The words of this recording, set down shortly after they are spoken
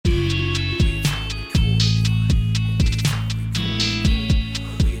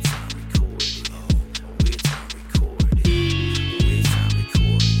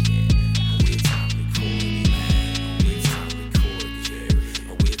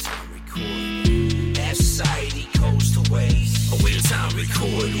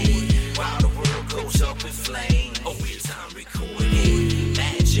recorded. While the world goes up in flames. A weird time recorded.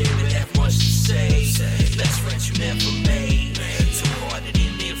 Magic with that much to say. Best friends you never made. Two-hearted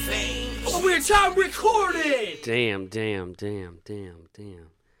in their veins. A weird time recorded. Damn.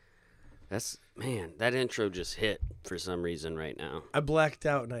 Man, that intro just hit for some reason right now. I blacked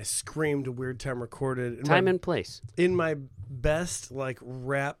out and I screamed a weird time recorded. Time and place. In my best,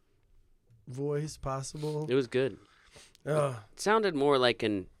 rap voice possible. It was good. It sounded more like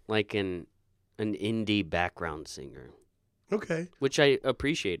an indie background singer. Okay. Which I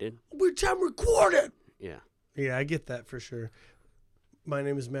appreciated. Weird time recorded. Yeah. Yeah, I get that for sure. My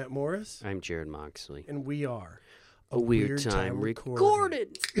name is Matt Morris. I'm Jarrod Moxley. And we are A Weird Time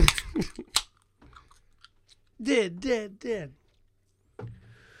Recorded. Did.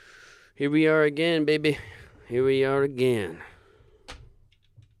 Here we are again, baby. Here we are again.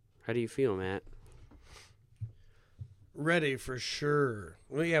 How do you feel, Matt? Ready for sure.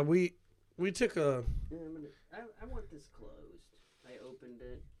 Well, yeah, we took a... I want this closed. I opened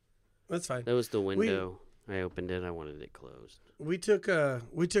it. That's fine. That was the window. I opened it. I wanted it closed. We took a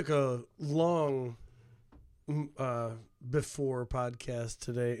long before podcast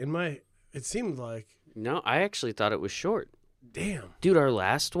today. It seemed like... No, I actually thought it was short. Damn. Dude, our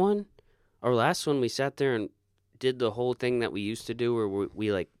last one, we sat there and did the whole thing that we used to do where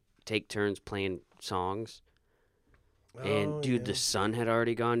we take turns playing songs. And, dude, the sun had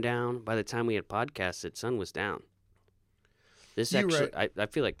already gone down. By the time we had podcasted, sun was down. This actually, right. I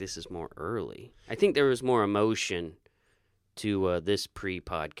feel like this is more early. I think there was more emotion to this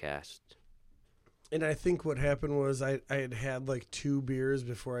pre-podcast. And I think what happened was I had 2 beers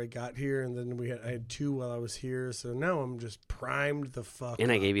before I got here, and then I had 2 while I was here. So now I'm just primed the fuck And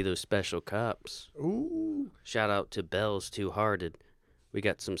up. I gave you those special cups. Ooh. Shout out to Bell's Two Hearted. We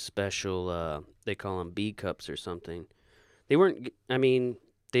got some special, they call them B cups or something. They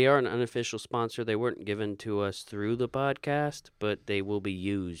are an unofficial sponsor. They weren't given to us through the podcast, but they will be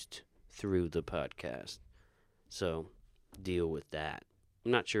used through the podcast. So deal with that.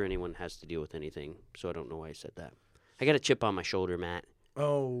 I'm not sure anyone has to deal with anything, so I don't know why I said that. I got a chip on my shoulder, Matt.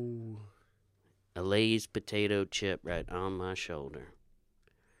 Oh. A Lay's potato chip right on my shoulder.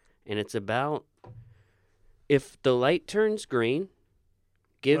 And it's about, if the light turns green,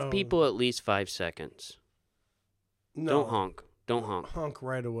 give people at least 5 seconds. No. Don't honk. Don't honk. Honk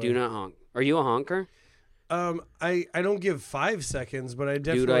right away. Do not honk. Are you a honker? I don't give 5 seconds, but I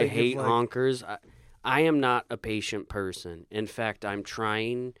definitely Dude, I hate honkers. I am not a patient person. In fact, I'm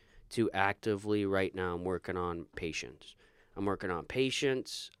trying to actively right now, I'm working on patience. I'm working on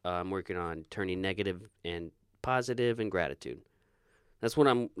patience. I'm working on turning negative and positive and gratitude. That's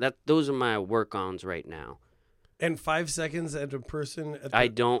what those are my work-ons right now. And 5 seconds at a person I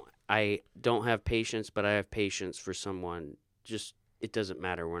don't have patience, but I have patience for someone. Just, it doesn't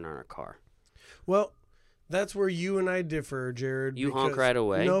matter. We're in our car. Well, that's where you and I differ, Jarrod. You honk right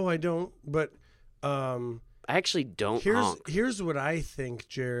away? No, I don't. But I actually don't honk. Here's what I think,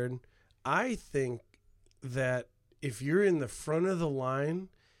 Jarrod. I think that if you're in the front of the line,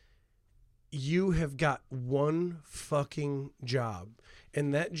 you have got one fucking job.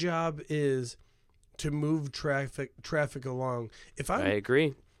 And that job is to move traffic along. I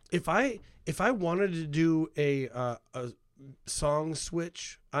agree. If I wanted to do a song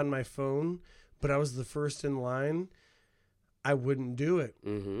switch on my phone, but I was the first in line, I wouldn't do it.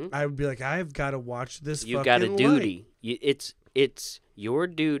 Mm-hmm. I would be like, I've got to watch this. You fucking got a duty. light. It's your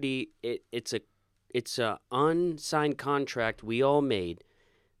duty. It's a unsigned contract we all made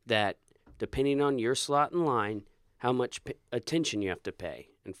that depending on your slot in line, how much attention you have to pay.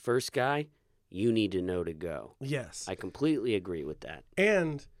 And first guy, you need to know to go. Yes, I completely agree with that.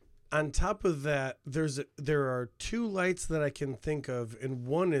 And on top of that, there are 2 lights that I can think of, and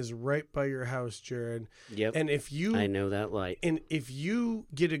one is right by your house, Jarrod. Yep. And I know that light. And if you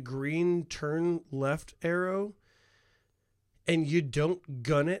get a green turn left arrow, and you don't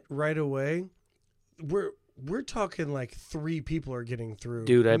gun it right away, we're talking 3 people are getting through.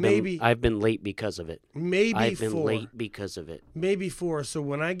 Dude, I've been late because of it. Maybe I've 4. been late because of it. Maybe 4. So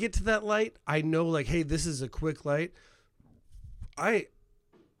when I get to that light, I know hey, this is a quick light.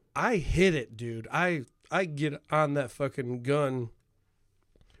 I hit it, dude. I get on that fucking gun,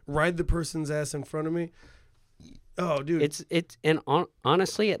 ride the person's ass in front of me. Oh, dude.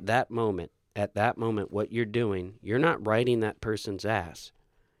 Honestly, at that moment, what you're doing, you're not riding that person's ass.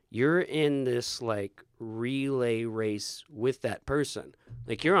 You're in this relay race with that person.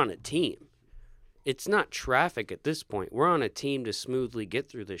 You're on a team. It's not traffic at this point. We're on a team to smoothly get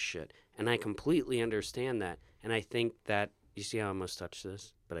through this shit. And I completely understand that. And I think that, you see how I almost touched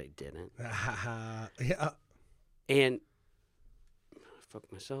this, but I didn't. Yeah. And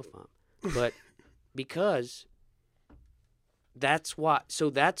fuck myself up. But because that's why. So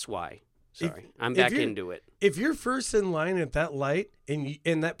that's why. Sorry, I'm back into it. If you're first in line at that light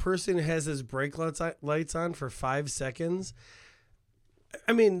and that person has his brake lights on for 5 seconds,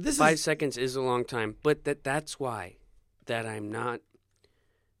 I mean, 5 seconds is a long time, but that's why that I'm not.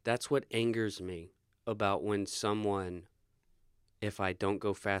 That's what angers me about when someone, if I don't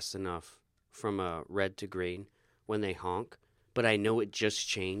go fast enough from a red to green, when they honk, but I know it just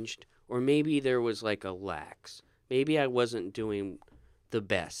changed, or maybe there was like a lax. Maybe I wasn't doing the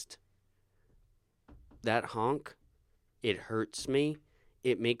best. That honk, it hurts me.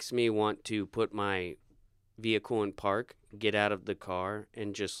 It makes me want to put my vehicle in park, get out of the car,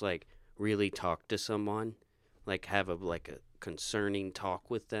 and just like really talk to someone, like have a concerning talk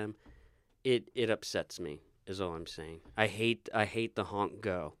with them. It upsets me, is all I'm saying. I hate the honk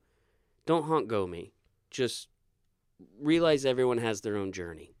go. Don't honk go me. Just realize everyone has their own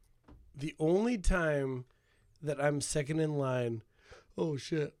journey. The only time that I'm second in line, oh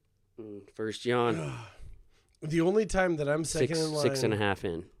shit. First yawn. The only time that I'm second in line. 6.5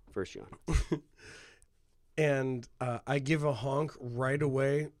 in. First yawn. And I give a honk right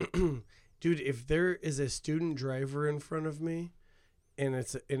away. Dude, if there is a student driver in front of me and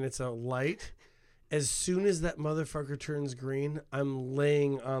it's a light, as soon as that motherfucker turns green, I'm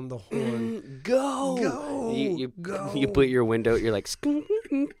laying on the horn. Go! Go! You put your window, you're like,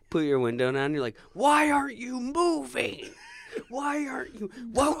 put your window down, you're like, why aren't you moving? Why aren't you?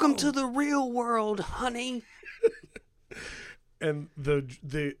 Welcome to the real world, honey. And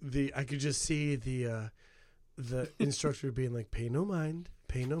the I could just see the instructor being like, pay no mind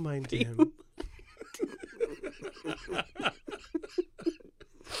to him.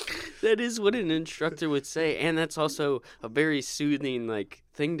 That is what an instructor would say, and that's also a very soothing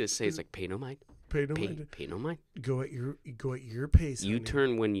thing to say. It's like, pay no mind. Pay no mind. Go at your pace. You honey.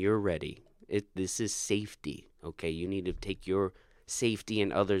 turn when you're ready. This is safety. Okay, you need to take your safety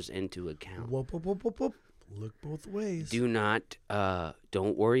and others into account. Whoop, whoop, whoop, whoop, whoop. Look both ways. Do not.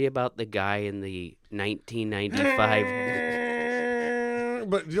 Don't worry about the guy in the 1995.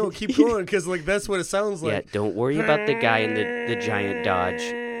 But keep going because that's what it sounds like. Yeah, don't worry about the guy in the giant Dodge.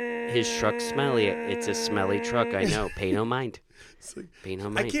 His truck's smelly. It's a smelly truck. I know. Pay no mind. Pay no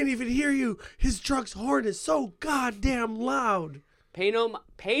mind. I can't even hear you. His truck's horn is so goddamn loud. Pay no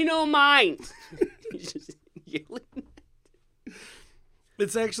mind. Just yelling.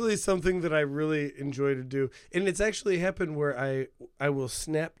 It's actually something that I really enjoy to do, and it's actually happened where I will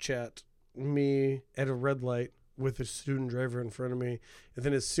Snapchat me at a red light with a student driver in front of me, and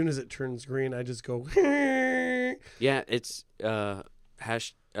then as soon as it turns green, I just go. Yeah, it's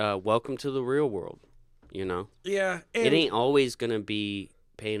welcome to the real world. You know. Yeah, it ain't always gonna be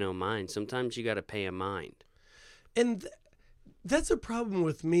pay no mind. Sometimes you gotta pay a mind. And that's a problem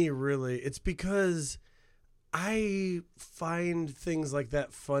with me, really. It's because I find things like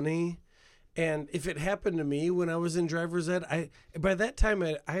that funny, and if it happened to me when I was in driver's ed, by that time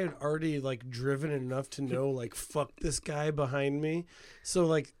I had already driven enough to know fuck this guy behind me,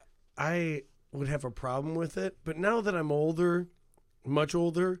 so I would have a problem with it. But now that I'm older, much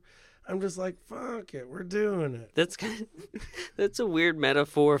older, I'm just like, fuck it, we're doing it. That's a weird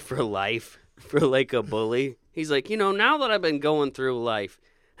metaphor for life, for a bully. He's like, now that I've been going through life,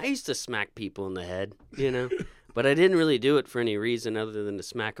 I used to smack people in the head, but I didn't really do it for any reason other than to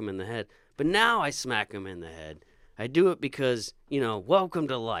smack them in the head. But now I smack them in the head. I do it because, welcome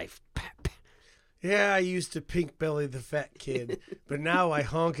to life. Yeah, I used to pink belly the fat kid, but now I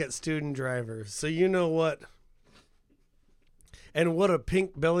honk at student drivers. So you know what? And what a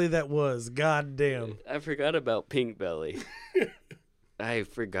pink belly that was. God damn. I forgot about pink belly. I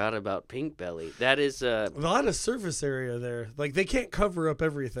forgot about pink belly. That is a lot of surface area there. They can't cover up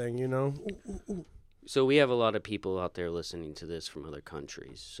everything, Ooh, ooh, ooh. So we have a lot of people out there listening to this from other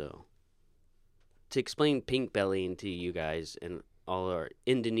countries. So to explain pink belly to you guys and all our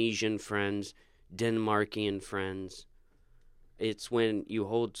Indonesian friends, Denmarkian friends, it's when you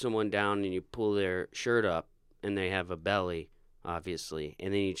hold someone down and you pull their shirt up and they have a belly, obviously,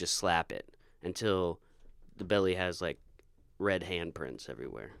 and then you just slap it until the belly has red handprints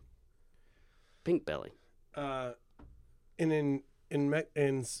everywhere. Pink belly. And in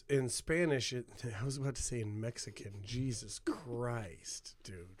Spanish, I was about to say in Mexican. Jesus Christ,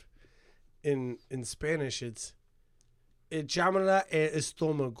 dude. In Spanish, it's llámala el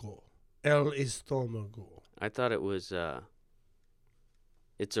estómago. I thought it was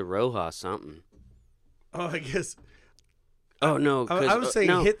it's a roja something. Oh, I guess. Oh no, I was saying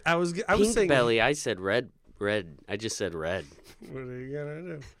no, hit. I was pink saying belly. I said red. I just said red. What are you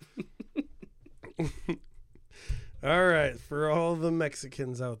gonna do? All right, for all the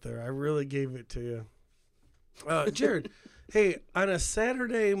Mexicans out there, I really gave it to you. Jarrod, hey, on a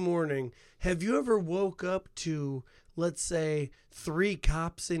Saturday morning, have you ever woke up to, let's say, 3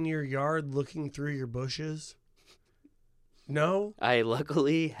 cops in your yard looking through your bushes? No? I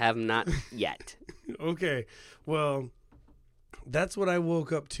luckily have not yet. Okay, well, that's what I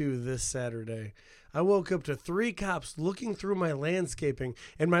woke up to this Saturday. I woke up to 3 cops looking through my landscaping,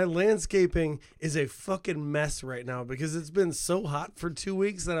 and my landscaping is a fucking mess right now because it's been so hot for 2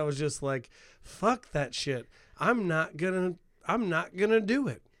 weeks that I was just like, fuck that shit. I'm not gonna do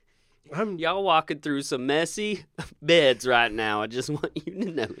it. Y'all walking through some messy beds right now. I just want you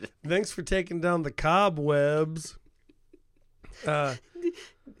to know that. Thanks for taking down the cobwebs.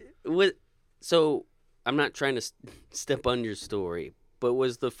 So I'm not trying to step on your story, but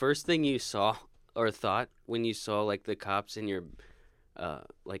was the first thing you saw or thought when you saw like the cops in your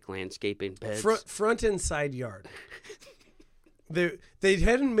like landscaping beds? Front and side yard. They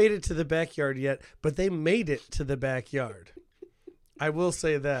hadn't made it to the backyard yet, but they made it to the backyard. I will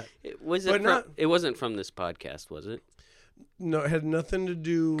say that. It wasn't from this podcast, was it? No, it had nothing to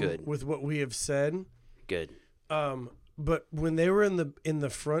do Good. with what we have said. Good. But when they were in the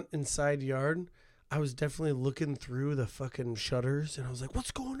front and side yard, I was definitely looking through the fucking shutters, and I was like,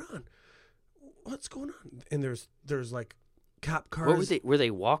 "What's going on? What's going on?" And there's like cop cars. What were they? Were they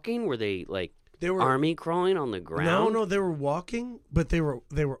walking? Were they like army crawling on the ground? No, they were walking, but they were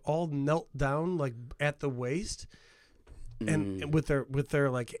all knelt down like at the waist, and with their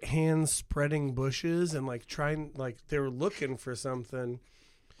like hands spreading bushes and like trying, like they were looking for something.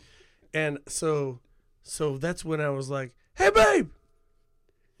 And so that's when I was like, "Hey babe,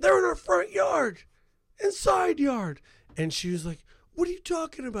 they're in our front yard and side yard." And she was like, "What are you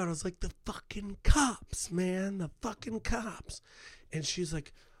talking about?" I was like, "The fucking cops, man, the fucking cops." And she's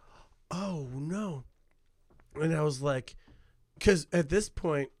like, "Oh no." And I was like, because at this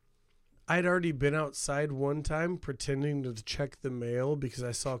point I'd already been outside one time pretending to check the mail because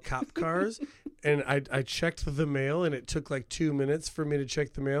I saw cop cars. And I checked the mail, and it took like 2 minutes for me to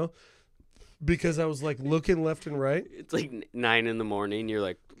check the mail because I was like looking left and right. It's like 9 a.m. You're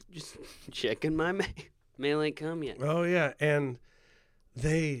like, just checking my mail. Mail ain't come yet. Oh yeah. And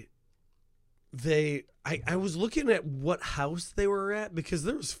I was looking at what house they were at because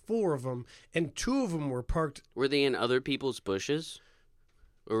there was 4 of them, and 2 of them were parked. Were they in other people's bushes,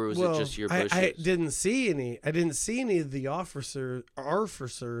 or was it just your bushes? I didn't see any. I didn't see any of the officers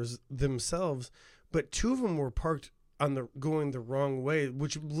themselves, but 2 of them were parked going the wrong way,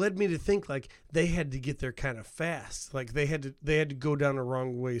 which led me to think like they had to get there kind of fast. Like they had to go down a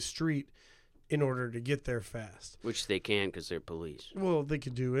wrong way street in order to get there fast. Which they can because they're police. Well, they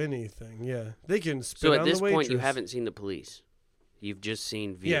could do anything, yeah. They can spit so on the at waitress. this point, you haven't seen the police. You've just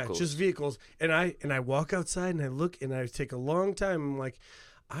seen vehicles. Yeah, just vehicles. And I walk outside and I look and I take a long time. I'm like,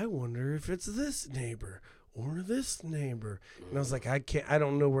 I wonder if it's this neighbor or this neighbor. And I was like, I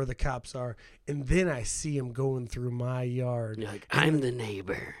don't know where the cops are. And then I see them going through my yard. You're like, I'm the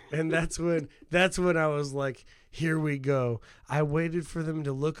neighbor. And that's when I was like, here we go. I waited for them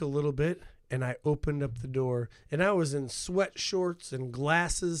to look a little bit, and I opened up the door, and I was in sweat shorts and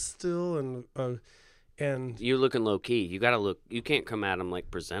glasses still, and you looking low key. You gotta look. You can't come at them like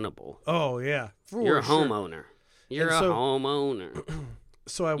presentable. Oh yeah, you're a homeowner. You're a homeowner.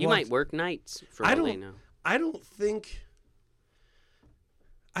 So you might work nights for all they know. I don't think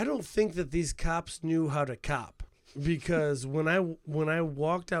that these cops knew how to cop, because when I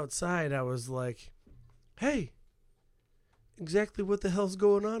walked outside, I was like, hey, exactly what the hell's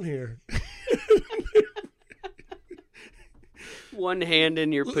going on here? One hand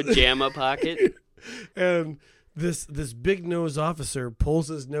in your pajama pocket. And this big nose officer pulls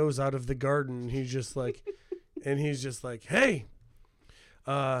his nose out of the garden, and he's just like, hey,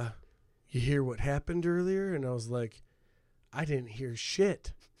 you hear what happened earlier? And I was like, I didn't hear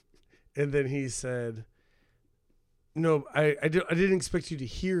shit. And then he said, no, I didn't expect you to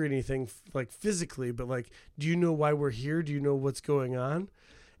hear anything like physically, but like, do you know why we're here? Do you know what's going on?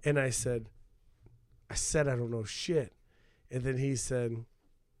 And I said, I don't know shit. And then he said,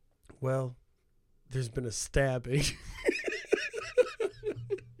 well, there's been a stabbing.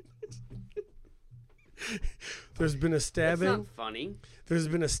 There's been a stabbing. That's not funny. There's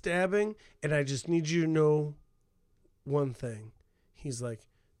been a stabbing, and I just need you to know one thing. He's like,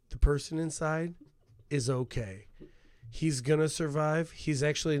 the person inside is okay. He's going to survive. He's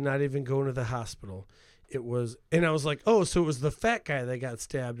actually not even going to the hospital. And I was like, oh, so it was the fat guy that got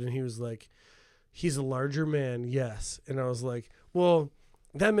stabbed. And he was like, he's a larger man, yes. And I was like, well,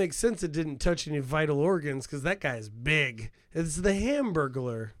 that makes sense. It didn't touch any vital organs because that guy's big. It's the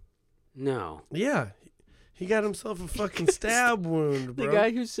Hamburglar. No. Yeah. He got himself a fucking stab wound, bro. The guy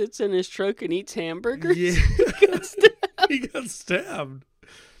who sits in his truck and eats hamburgers? Yeah. got stabbed. He got stabbed.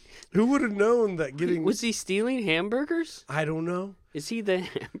 Who would have known that getting... Was he stealing hamburgers? I don't know. Is he the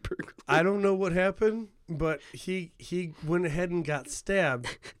hamburger? I don't know what happened, but he went ahead and got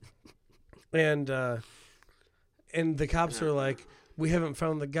stabbed. And the cops are like, we haven't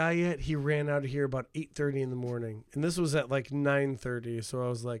found the guy yet. He ran out of here about 8:30 in the morning. And this was at like 9:30. So I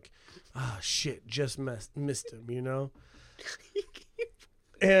was like, ah, shit, just missed him, you know?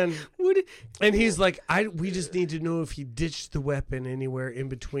 And he's like, we just need to know if he ditched the weapon anywhere in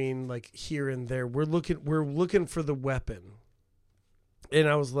between, like here and there. We're looking for the weapon. And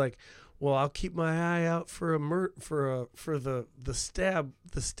I was like, well, I'll keep my eye out for the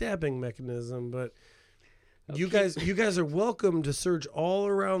stabbing mechanism, but okay. You guys are welcome to search all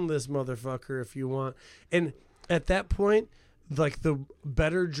around this motherfucker if you want. And at that point, like the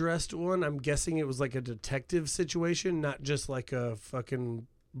better dressed one, I'm guessing it was like a detective situation, not just like a fucking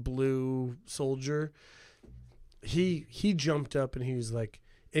blue soldier. He jumped up and he was like,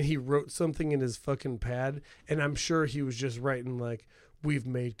 and he wrote something in his fucking pad, and I'm sure he was just writing like, we've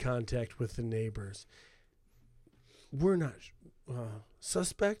made contact with the neighbors. We're not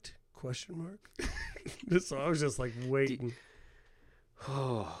suspect? Question mark. So I was just like waiting.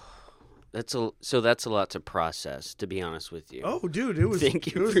 That's a lot to process, to be honest with you. Oh, dude, it was.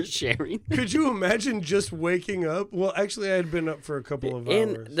 Thank you for sharing. Could you imagine just waking up? Well, actually, I had been up for a couple of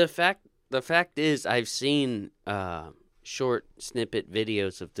hours. And the fact is, I've seen short snippet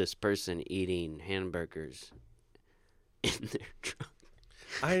videos of this person eating hamburgers in their truck.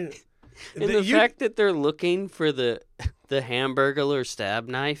 And the fact that they're looking for the hamburger stab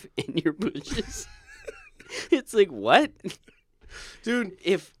knife in your bushes, it's like, what? Dude,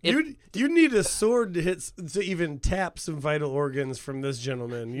 if you need a sword to even tap some vital organs from this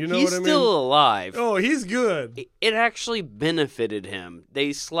gentleman, you know what I mean? He's still alive. Oh, he's good. It actually benefited him.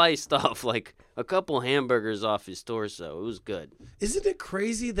 They sliced off like a couple hamburgers off his torso. It was good. Isn't it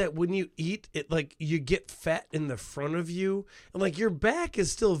crazy that when you eat it, like you get fat in the front of you, and like your back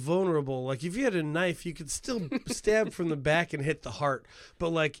is still vulnerable. Like if you had a knife, you could still stab from the back and hit the heart. But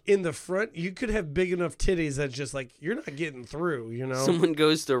like in the front, you could have big enough titties that just like you're not getting through. You know, someone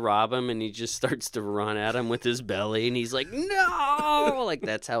goes to rob him and he just starts to run at him with his belly, and he's like, "No!" Like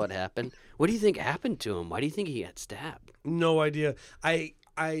that's how it happened. What do you think happened to him? Why do you think he got stabbed? No idea.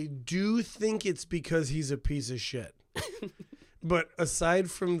 I do think it's because he's a piece of shit. But aside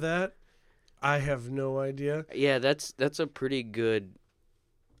from that, I have no idea. Yeah, that's a pretty good.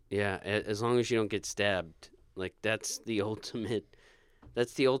 Yeah, as long as you don't get stabbed, like that's the ultimate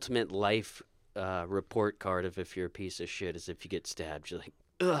life report card of if you're a piece of shit is if you get stabbed. You're like,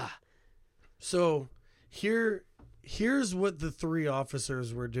 ugh. So here's what the three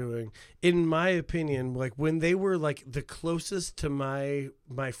officers were doing. In my opinion, like when they were like the closest to my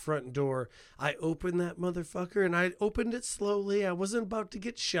front door, I opened that motherfucker and I opened it slowly. I wasn't about to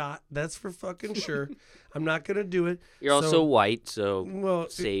get shot. That's for fucking sure. I'm not going to do it. You're also white, so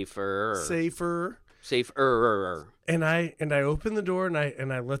safer. And I opened the door and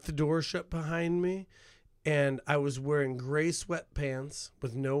I let the door shut behind me, and I was wearing gray sweatpants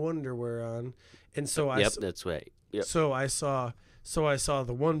with no underwear on. And so that's right. Yep. So I saw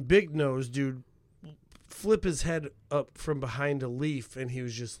the one big nose dude flip his head up from behind a leaf, and he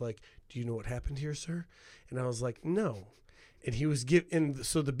was just like, "Do you know what happened here, sir?" And I was like, "No." And he was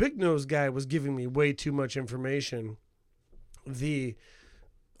so the big nose guy was giving me way too much information. The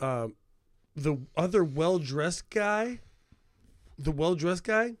other well-dressed guy,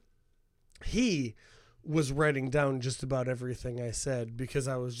 he was writing down just about everything I said, because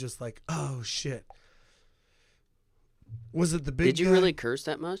I was just like, "Oh shit." Was it the big guy? Did you really curse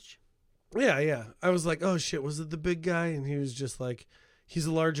that much? Yeah. I was like, "Oh shit, was it the big guy?" And he was just like, he's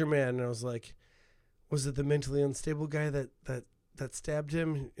a larger man. And I was like, "Was it the mentally unstable guy that stabbed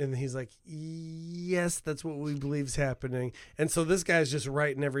him?" And he's like, "Yes, that's what we believe's happening." And so this guy's just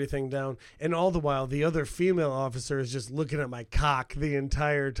writing everything down. And all the while, the other female officer is just looking at my cock the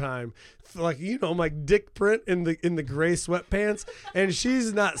entire time. Like, you know, my dick print in the gray sweatpants. And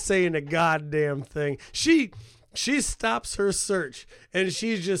she's not saying a goddamn thing. She stops her search, and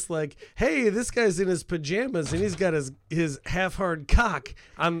she's just like, "Hey, this guy's in his pajamas, and he's got his half-hard cock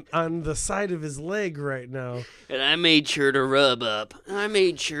on the side of his leg right now." And I made sure to rub up.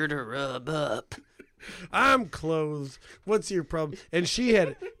 I'm clothed. What's your problem? And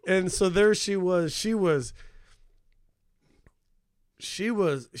so there she was. She was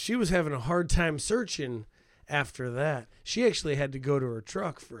having a hard time searching. After that, she actually had to go to her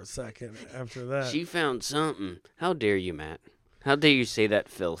truck for a second after that. She found something. How dare you, Matt? How dare you say that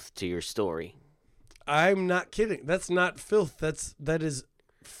filth to your story? I'm not kidding. That's not filth. That is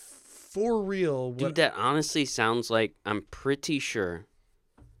for real. Dude, that honestly sounds like, I'm pretty sure,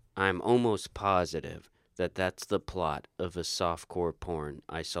 I'm almost positive that that's the plot of a softcore porn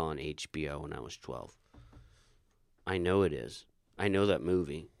I saw on HBO when I was 12. I know it is. I know that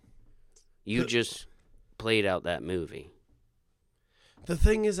movie. You just played out that movie. The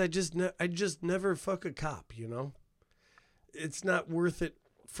thing is, I just never fuck a cop, you know? It's not worth it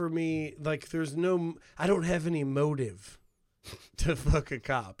for me. Like, I don't have any motive to fuck a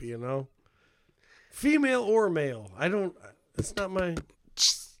cop, you know? Female or male. It's not my...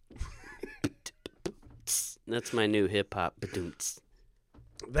 That's my new hip-hop.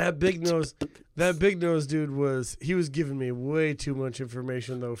 That big nose dude he was giving me way too much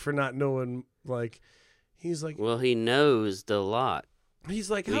information, though, for not knowing, like, he's like... Well, he knows the lot.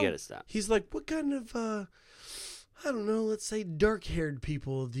 He's like... We gotta stop. He's like, what kind of, I don't know, let's say dark-haired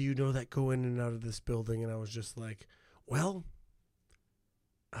people do you know that go in and out of this building? And I was just like, well,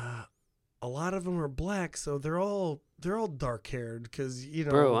 a lot of them are black, so they're all dark-haired, because, you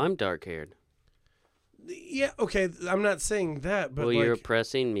know... Bro, I'm dark-haired. Yeah, okay, I'm not saying that, but well, like, you're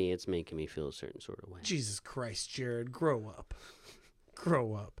oppressing me. It's making me feel a certain sort of way. Jesus Christ, Jarrod, grow up.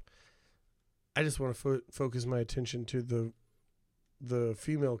 Grow up. I just want to focus my attention to the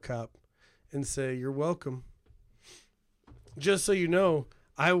female cop and say, you're welcome. Just so you know,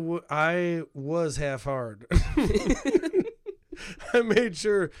 I was half hard. I made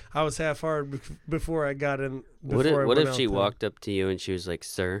sure I was half hard before I got in. What if she walked up to you and she was like,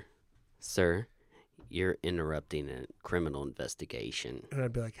 sir, you're interrupting a criminal investigation. And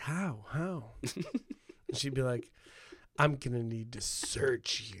I'd be like, how? And she'd be like, I'm going to need to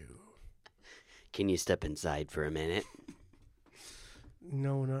search you. Can you step inside for a minute?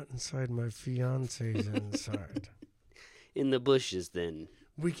 No, not inside. My fiance's inside. In the bushes, then.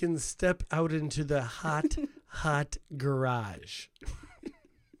 We can step out into the hot garage.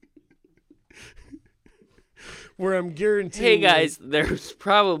 Where I'm guaranteed. Hey guys, there's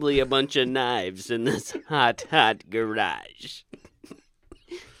probably a bunch of knives in this hot garage.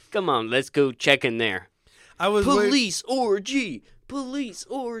 Come on, let's go check in there. Police orgy. Police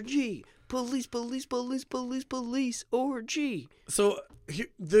orgy. Police orgy. So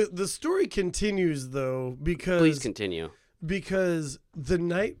the story continues though, because please continue. Because the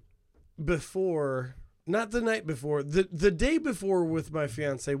night before, not the night before, the day before with my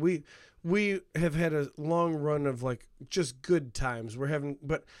fiance, we have had a long run of like just good times.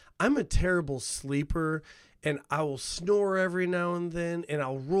 But I'm a terrible sleeper, and I will snore every now and then, and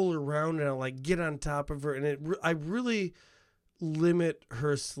I'll roll around and I'll like get on top of her, and I really limit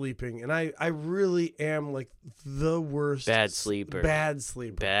her sleeping, and I really am like the worst bad sleeper.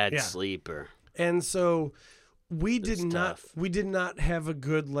 Sleeper. And so we did not have a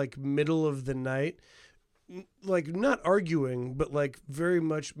good like middle of the night. Like, not arguing, but like very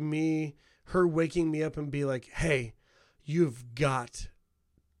much her waking me up and be like, hey, you've got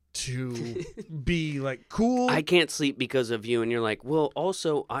to be like cool. I can't sleep because of you. And you're like, well,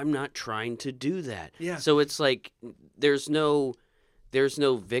 also I'm not trying to do that. Yeah. So it's like, there's no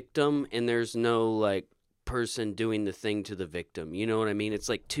victim and there's no like person doing the thing to the victim. You know what I mean? It's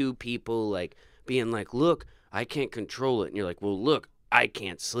like two people like being like, look, I can't control it. And you're like, well, look, I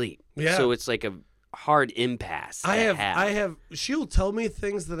can't sleep. Yeah. So it's like a hard impasse. I have. She'll tell me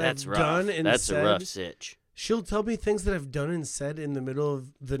things that I've done and That's said. a rough sitch. She'll tell me things that I've done and said in the middle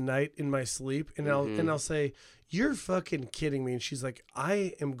of the night in my sleep, and I'll say, "You're fucking kidding me." And she's like,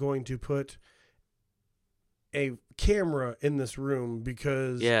 "I am going to put a camera in this room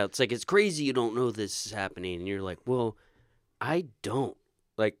because..." Yeah, it's like, it's crazy you don't know this is happening. And you're like, well, I don't.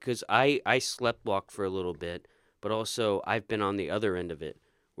 Like, because I sleptwalk for a little bit, but also I've been on the other end of it,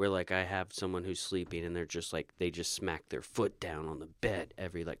 where like I have someone who's sleeping and they're just like, they just smack their foot down on the bed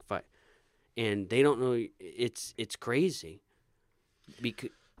every like 5, and they don't know. It's crazy.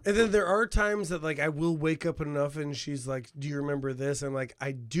 And then there are times that like I will wake up enough and she's like, do you remember this? I'm like,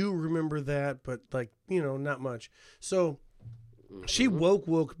 I do remember that, but like, you know, not much. So she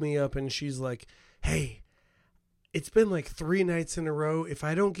woke me up and she's like, hey, it's been like 3 nights in a row. If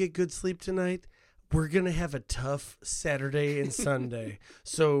I don't get good sleep tonight, we're going to have a tough Saturday and Sunday.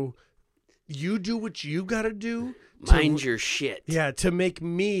 So you do what you got to do. Mind your shit. Yeah, to make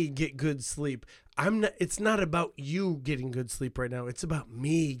me get good sleep. It's not about you getting good sleep right now. It's about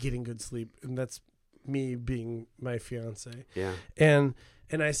me getting good sleep. And that's me being my fiance. Yeah. And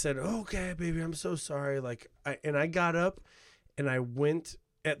I said, okay, baby, I'm so sorry. Like, I got up and I went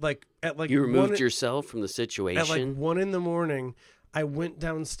at like you removed yourself from the situation. At like 1 a.m, I went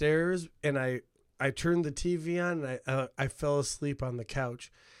downstairs and I turned the TV on and I fell asleep on the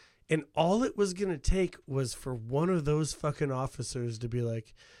couch. And all it was going to take was for one of those fucking officers to be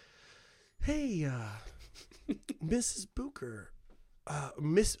like, hey, Mrs. Booker,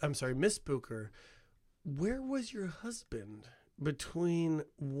 Miss Booker, where was your husband between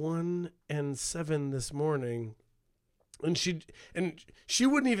 1 and 7 this morning? And she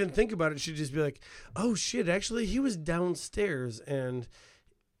wouldn't even think about it. She'd just be like, "Oh shit, actually he was downstairs." And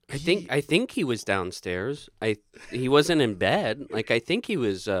I think he was downstairs. He wasn't in bed. Like, I think he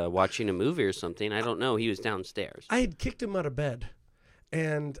was watching a movie or something. I don't know. He was downstairs. I had kicked him out of bed,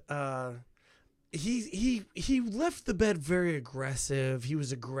 and he left the bed very aggressive. He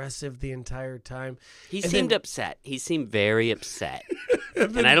was aggressive the entire time. He seemed upset. He seemed very upset.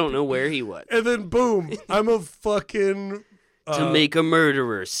 And I don't know where he was. And then boom, I'm a fucking To Make a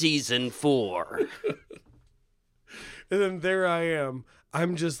Murderer season 4. And then there I am.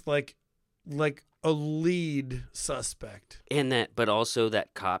 I'm just like a lead suspect. But also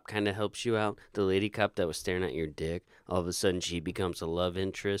that cop kind of helps you out. The lady cop that was staring at your dick, all of a sudden she becomes a love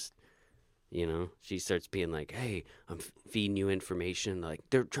interest. You know, she starts being like, "Hey, I'm feeding you information. Like,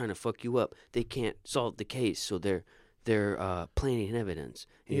 they're trying to fuck you up. They can't solve the case, so they're planting evidence."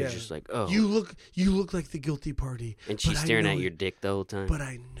 And you're just like, "Oh, you look like the guilty party." And she's staring at your dick the whole time. But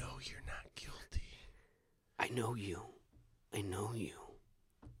I know you're not guilty. I know you. I know you.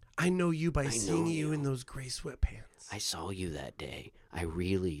 I know you by seeing you in those gray sweatpants. I saw you that day. I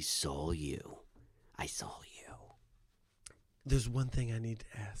really saw you. I saw you. There's one thing I need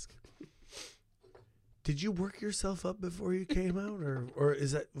to ask. Did you work yourself up before you came out, or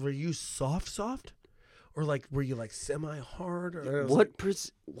were you soft, or like were you like semi hard? Or what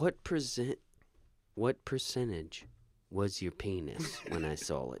percentage was your penis when I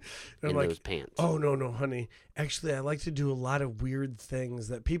saw it in those pants? Oh no, honey. Actually, I like to do a lot of weird things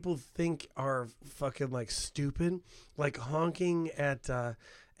that people think are fucking like stupid, like honking at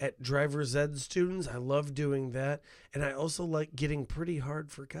driver's ed students. I love doing that, and I also like getting pretty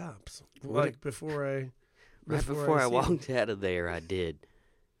hard for cops. Like before I walked out of there,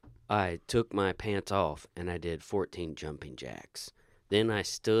 I took my pants off and I did 14 jumping jacks. Then I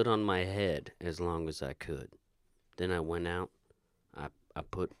stood on my head as long as I could. Then I went out. I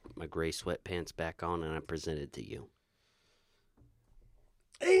put my gray sweatpants back on and I presented to you.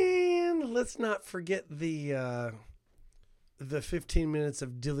 And let's not forget the 15 minutes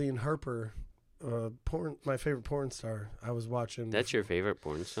of Dillian Harper, my favorite porn star. I was watching. That's your favorite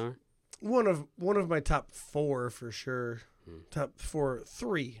porn star? One of my top 4 for sure. Top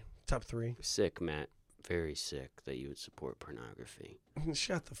 3. Sick, Matt. Very sick that you would support pornography.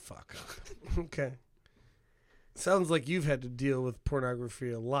 Shut the fuck up. Okay. Sounds like you've had to deal with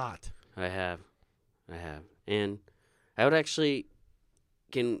pornography a lot. I have. And I would actually...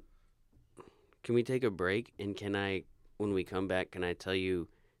 Can we take a break? And when we come back, can I tell you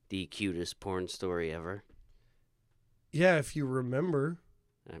the cutest porn story ever? Yeah, if you remember.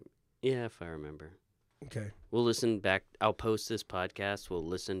 Yeah, if I remember. Okay. We'll listen back. I'll post this podcast. We'll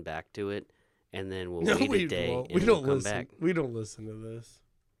listen back to it, and then we'll wait a day and we'll come back. We don't listen to this.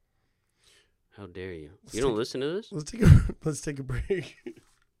 How dare you? You don't listen to this? Let's take a break.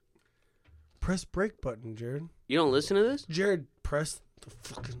 Press break button, Jarrod. You don't listen to this? Jarrod, press the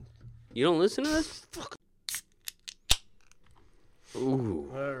fucking... You don't listen to this?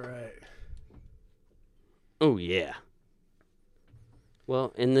 Ooh. All right. Oh, yeah.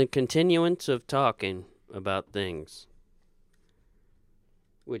 Well, in the continuance of talking about things,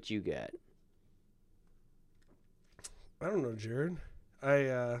 what you got? I don't know, Jarrod.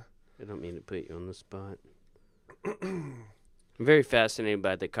 I don't mean to put you on the spot. I'm very fascinated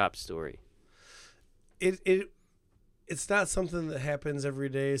by the cop story. It's not something that happens every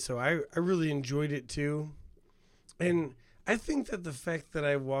day, so I really enjoyed it too. And I think that the fact that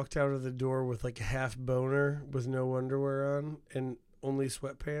I walked out of the door with like a half boner with no underwear on and only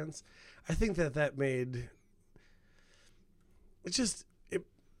sweatpants, I think that made it's the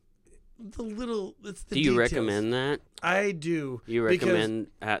details. Do you recommend that? I do. You recommend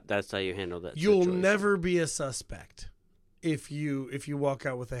that's how you handle that You'll situation. never be a suspect if you walk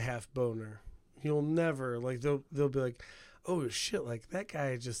out with a half boner. You'll never, like, they'll be like, "Oh shit, like that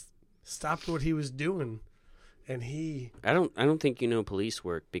guy just stopped what he was doing." And I don't think you know police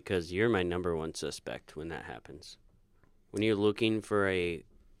work, because you're my number one suspect when that happens. When you're looking for a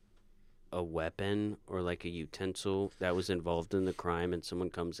weapon or like a utensil that was involved in the crime, and someone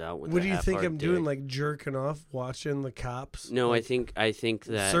comes out with what do you think I'm doing? dick. Like jerking off, watching the cops? No, like, I think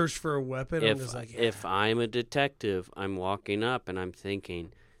that search for a weapon. I'm just like, yeah. If I'm a detective, I'm walking up and I'm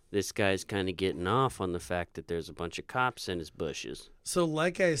thinking, this guy's kind of getting off on the fact that there's a bunch of cops in his bushes. So,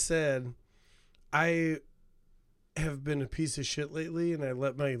 like I said, I have been a piece of shit lately, and I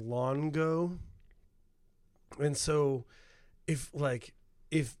let my lawn go. And so if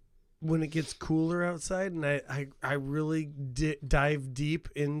when it gets cooler outside and I really dive deep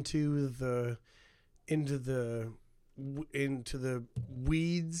into the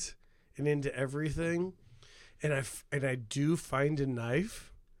weeds and into everything, and I do find a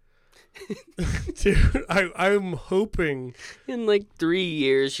knife, dude, I'm hoping In like 3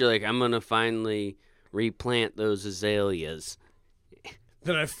 years, you're like, I'm going to finally replant those azaleas.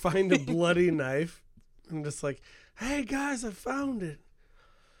 that I find a bloody knife. I'm just like, hey guys, I found it.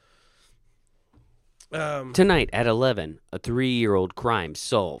 Tonight at 11, a 3-year-old crime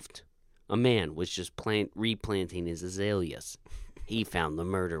solved. A man was just replanting his azaleas. He found the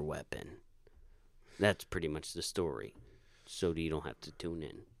murder weapon. That's pretty much the story. So you don't have to tune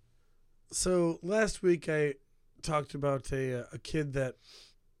in. So last week I talked about a kid that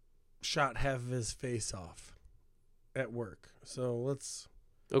shot half of his face off at work. So let's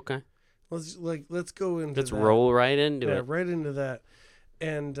Okay. go into Let's that. roll right into Yeah, it. right into that.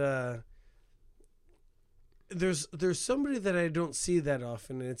 And there's somebody that I don't see that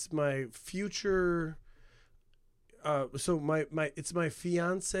often. It's my future. So it's my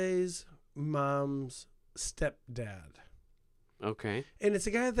fiance's mom's stepdad, Okay. and it's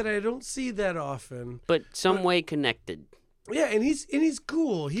a guy that I don't see that often. But some way connected. Yeah, and he's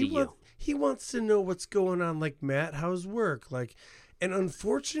cool. you. He wants to know what's going on. Like, Matt, how's work? Like, and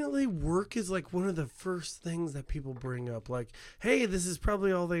unfortunately, work is like one of the first things that people bring up. Like, hey, this is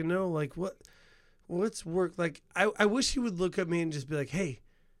probably all they know. Like, what's work? Like, I wish he would look at me and just be like, hey,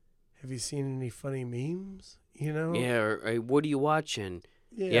 have you seen any funny memes? You know? Yeah, or what are you watching?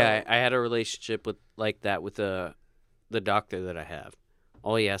 Yeah, I had a relationship like that with the doctor that I have.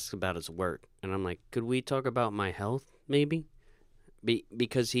 All he asks about is work. And I'm like, could we talk about my health, maybe?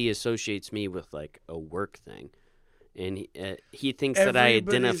 Because he associates me with, like, a work thing. And he thinks that I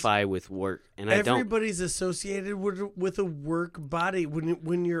identify with work, and I don't. Everybody's associated with a work body.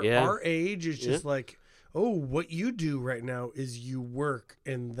 When you're our age, it's just like, oh, what you do right now is you work,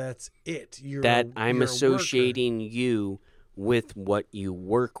 and that's it. I'm associating you with what you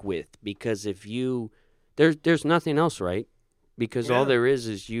work with, because if you there's nothing else, right? Because all there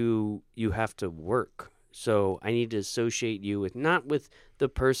is you have to work. So I need to associate you not with the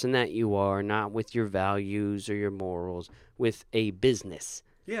person that you are, not with your values or your morals, with a business.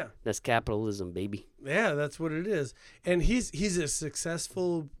 Yeah. That's capitalism, baby. Yeah, that's what it is. And he's a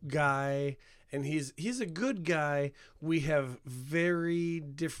successful guy, and he's a good guy. We have very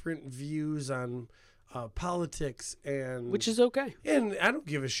different views on politics, and Which is okay. And I don't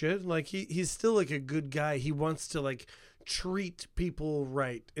give a shit. Like, he's still like a good guy. He wants to like treat people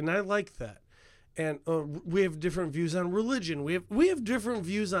right, and I like that. And we have different views on religion. We have different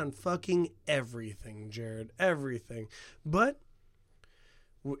views on fucking everything, Jarrod. Everything. But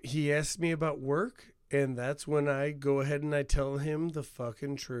he asked me about work, and that's when I go ahead and I tell him the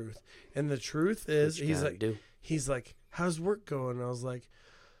fucking truth. And the truth is, he's like, how's work going? I was like,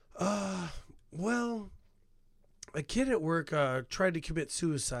 well, a kid at work tried to commit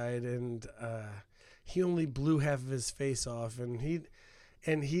suicide, and he only blew half of his face off, and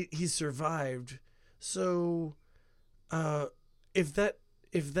he survived. So, if that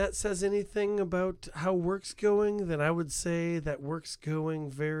says anything about how work's going, then I would say that work's going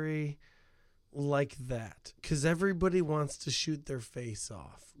very like that, because everybody wants to shoot their face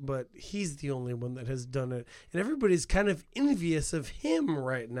off, but he's the only one that has done it, and everybody's kind of envious of him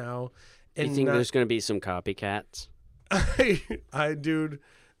right now. And you think there's going to be some copycats? Dude.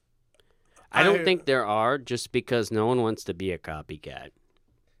 I don't think there are, just because no one wants to be a copycat.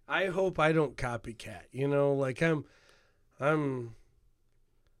 I hope I don't copycat. You know, like I'm.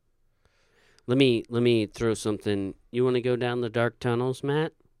 Let me throw something. You want to go down the dark tunnels,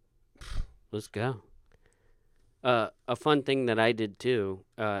 Matt? Let's go. A fun thing that I did too,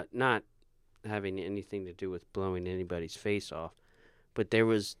 not having anything to do with blowing anybody's face off, but there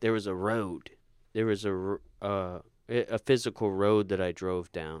was a road. There was a physical road that I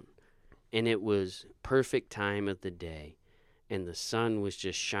drove down, and it was perfect time of the day, and the sun was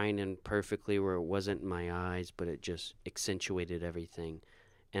just shining perfectly where it wasn't in my eyes, but it just accentuated everything.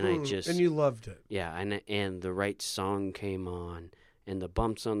 And and you loved it. Yeah, and the right song came on, and the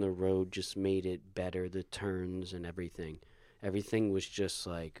bumps on the road just made it better, the turns and everything. Everything was just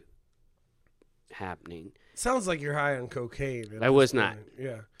like happening. Sounds like you're high on cocaine. I was not.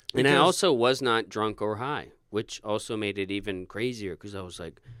 Yeah. And I also was not drunk or high, which also made it even crazier, because I was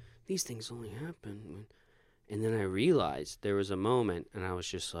like, these things only happen. And then I realized there was a moment, and I was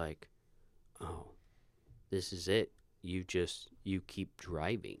just like, oh, this is it. You keep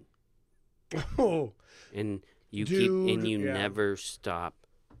driving. Oh. And You Dude, never stop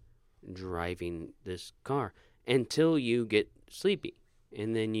driving this car until you get sleepy.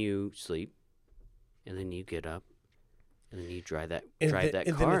 And then you sleep. And then you get up. And then you drive that car then it's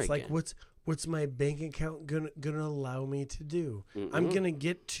again. like, what's my bank account gonna allow me to do? Mm-mm. I'm gonna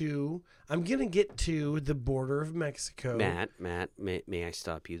get to the border of Mexico. Matt, may I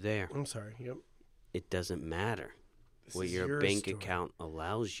stop you there? I'm sorry. Yep. It doesn't matter what is your your bank story. account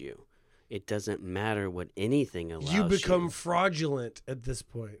allows you. It doesn't matter what anything allows You become fraudulent at this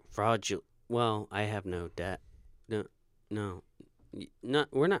point. fraudulent. Well, I have no debt. No.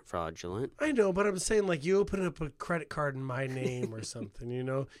 We're not fraudulent. I know, but I'm saying, like, you open up a credit card in my name or something,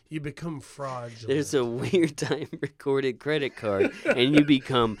 you become fraudulent. There's a weird time recorded credit card, and you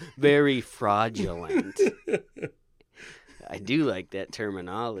become very fraudulent. I do like that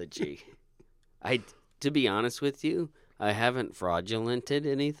terminology. To be honest with you, I haven't fraudulented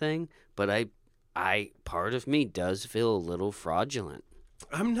anything, but I part of me does feel a little fraudulent.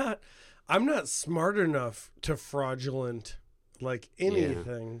 I'm not smart enough to fraudulent like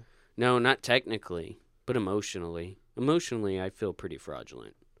anything. No, not technically, but emotionally. Emotionally, I feel pretty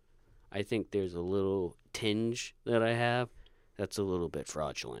fraudulent. I think there's a little tinge that I have that's a little bit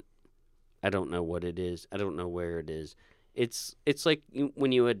fraudulent. I don't know what it is. I don't know where it is. It's like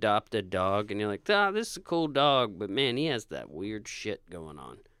when you adopt a dog and you're like, this is a cool dog, but man, he has that weird shit going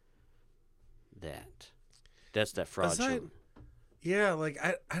on. That's that fraudulent. Yeah, like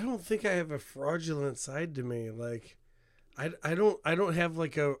I don't think I have a fraudulent side to me. Like I don't have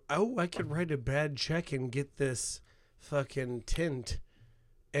like I could write a bad check and get this fucking tint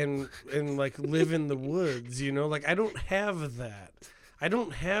and like live in the woods, like I don't have that. I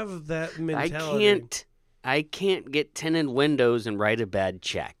don't have that mentality. I can't get tinted windows and write a bad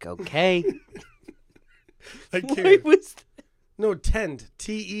check, okay? I can't. Why was that? No, tent,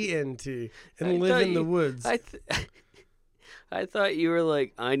 Tent, and live in the woods. I thought you were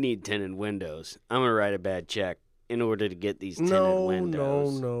like, I need tinted windows. I'm going to write a bad check in order to get these tinted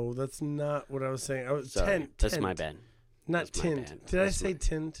windows. No, that's not what I was saying. I was Sorry, tent. That's my bad. Not That's my tint. bad. Did I say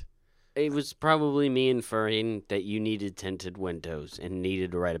tint? It was probably me inferring that you needed tinted windows and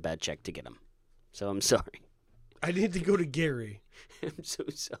needed to write a bad check to get them. So I'm sorry. I need to go to Gary. I'm so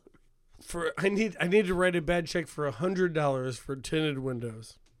sorry. I need to write a bad check for $100 for tinted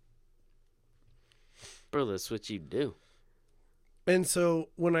windows. Bro, that's what you do. And so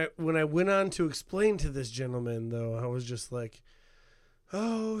when I went on to explain to this gentleman, though, I was just like,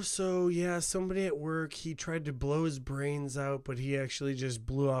 oh, so yeah, somebody at work, he tried to blow his brains out, but he actually just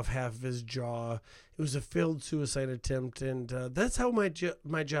blew off half of his jaw. It was a failed suicide attempt, and that's how my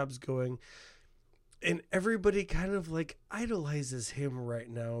job's going. And everybody kind of like idolizes him right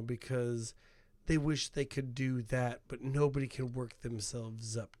now because they wish they could do that, but nobody can work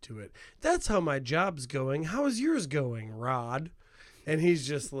themselves up to it. That's how my job's going. How is yours going, Rod? And he's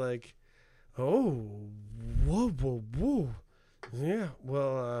just like, oh, whoa. Yeah,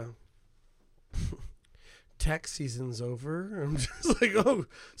 well, tax season's over. I'm just like, oh,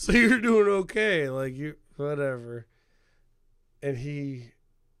 so you're doing okay. Like, whatever. And he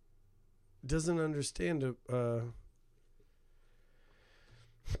doesn't understand the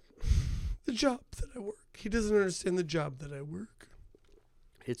job that I work. He doesn't understand the job that I work.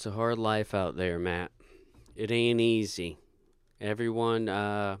 It's a hard life out there, Matt. It ain't easy. Everyone,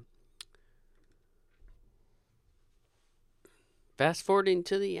 fast forwarding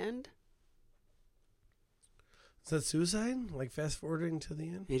to the end? Is that suicide? Like fast forwarding to the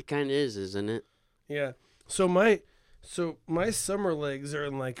end? It kind of is, isn't it? Yeah. So my summer legs are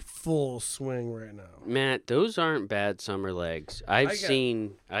in like full swing right now. Matt, those aren't bad summer legs. I've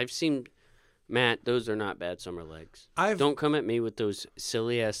seen Matt, those are not bad summer legs. Don't come at me with those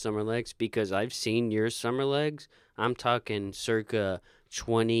silly ass summer legs because I've seen your summer legs. I'm talking circa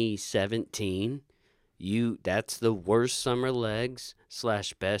 2017. That's the worst summer legs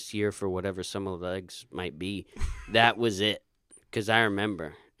 / best year for whatever summer legs might be. That was it. Because I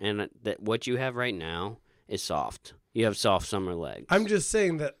remember. And what you have right now is soft. You have soft summer legs. I'm just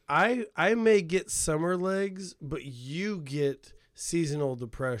saying that I may get summer legs, but you get seasonal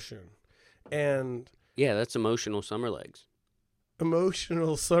depression. And yeah, that's emotional summer legs.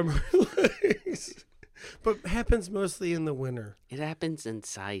 Emotional summer legs. But happens mostly in the winter. It happens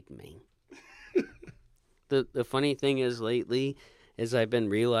inside me. The funny thing is lately is I've been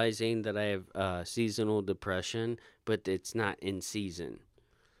realizing that I have seasonal depression, but it's not in season.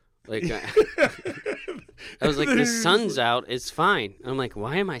 Like I was like, the sun's out, it's fine. I'm like,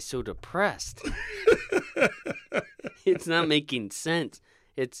 why am I so depressed? It's not making sense.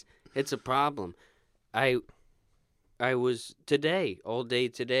 It's a problem. I was all day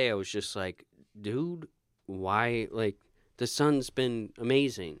today, I was just like, dude, why, like, the sun's been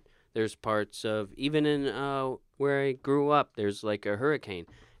amazing. There's parts of, even in where I grew up, there's like a hurricane.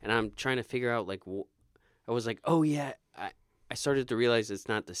 And I'm trying to figure out, like, I was like, oh yeah, I started to realize it's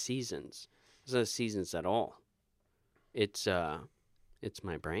not the seasons. It's not the seasons at all. It's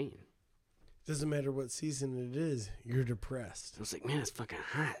my brain. Doesn't matter what season it is, you're depressed. I was like, man, it's fucking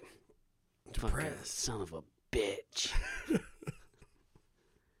hot. Depressed. Fucking son of a bitch.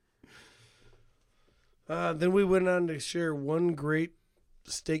 Then we went on to share one great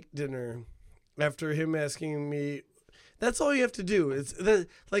steak dinner after him asking me. That's all you have to do. It's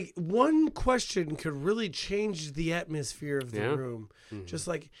like one question could really change the atmosphere of the room. Mm-hmm. Just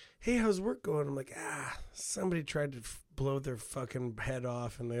like, hey, how's work going? I'm like, somebody tried to blow their fucking head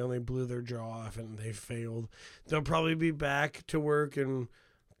off and they only blew their jaw off and they failed. They'll probably be back to work in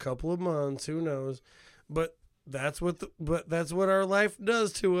a couple of months. Who knows? But that's what our life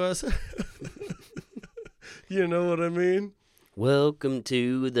does to us. You know what I mean? Welcome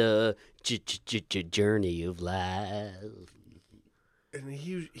to the journey of life. And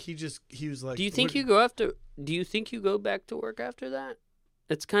he was like, Do you think you go back to work after that?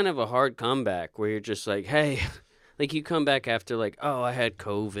 It's kind of a hard comeback where you're just like, hey, like you come back after like, oh, I had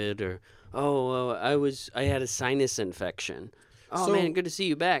COVID, or I had a sinus infection. Oh man, good to see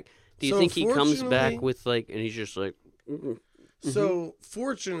you back. Do you think he comes back with like, and he's just like, So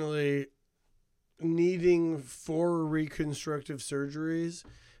fortunately, needing 4 reconstructive surgeries,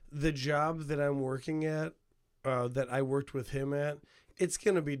 the job that I'm working at, that I worked with him at, it's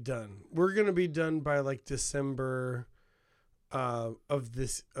going to be done. We're going to be done by like December of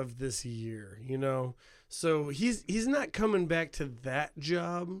this year, you know? So he's not coming back to that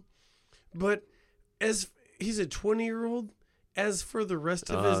job, but as he's a 20-year-old, as for the rest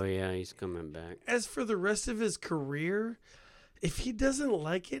of he's coming back. As for the rest of his career, if he doesn't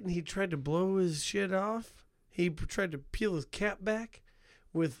like it and he tried to blow his shit off, he tried to peel his cap back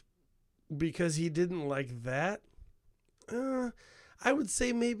because he didn't like that, I would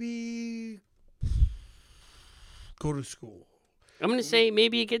say maybe go to school. I'm going to say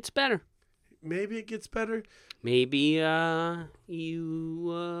maybe it gets better. Maybe it gets better. Maybe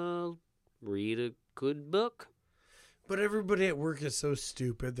you read a good book. But everybody at work is so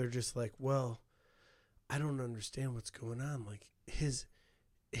stupid. They're just like, well, I don't understand what's going on. Like his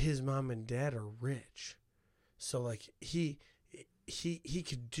mom and dad are rich. So like he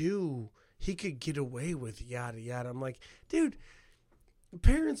could get away with yada yada. I'm like, dude,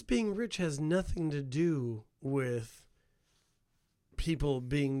 parents being rich has nothing to do with people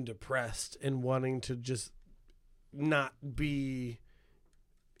being depressed and wanting to just not be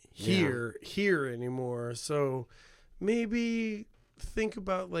here anymore. So maybe think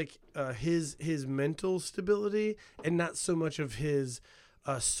about like his mental stability and not so much of his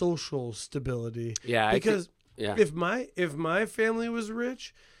social stability. Yeah, because if my family was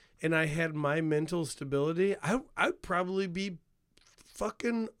rich and I had my mental stability, I'd probably be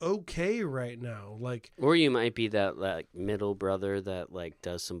fucking okay right now. Like, or you might be that like middle brother that like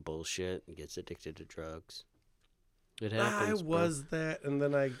does some bullshit and gets addicted to drugs. It happens. I was that, and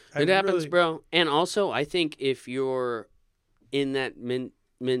then it happens, bro. And also, I think if you're in that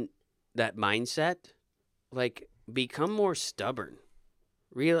that mindset, like become more stubborn.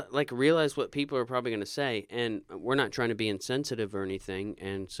 Realize what people are probably going to say, and we're not trying to be insensitive or anything,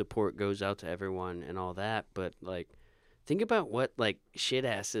 and support goes out to everyone and all that, but like think about what like shit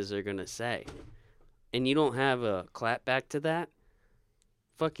asses are going to say, and you don't have a clap back to that.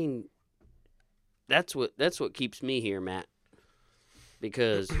 Fucking that's what keeps me here, Matt,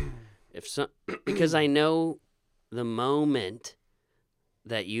 because because I know the moment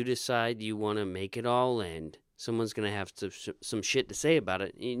that you decide you want to make it all end, someone's going to have some shit to say about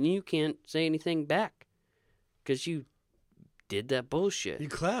it, and you can't say anything back because you did that bullshit. You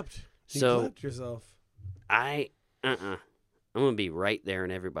clapped. You clapped yourself. I'm going to be right there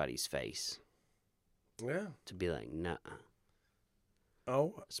in everybody's face. Yeah. To be like, nah.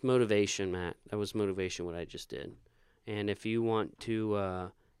 Oh. It's motivation, Matt. That was motivation, what I just did. And if you want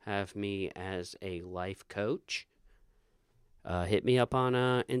to have me as a life coach, hit me up on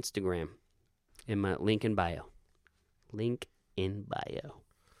Instagram in my link in bio. Link in bio.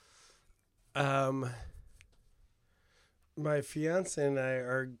 My fiance and I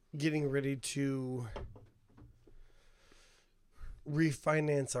are getting ready to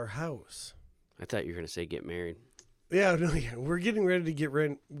refinance our house. I thought you were going to say get married. Yeah, no, yeah. We're getting ready to get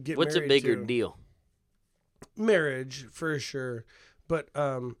married. What's a bigger deal? Marriage, for sure. But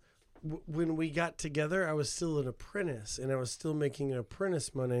when we got together, I was still an apprentice, and I was still making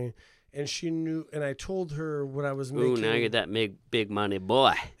apprentice money. and she knew, and I told her what I was making. Ooh, now you're that big money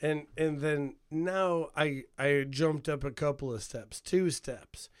boy. And then now I jumped up a couple of steps, 2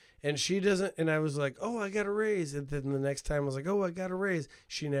 steps. And she doesn't, and I was like, oh, I got a raise. And then the next time I was like, oh, I got a raise.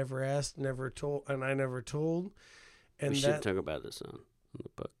 She never asked, never told, and I never told. And we should talk about this on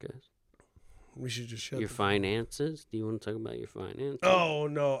the podcast. We should just shut your finances. Do you want to talk about your finances? Oh,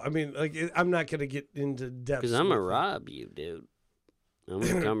 no. I mean, like, I'm not going to get into depth. Because I'm going to rob you, dude. I'm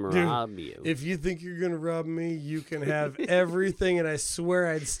going to come rob you. If you think you're going to rob me, you can have everything, and I swear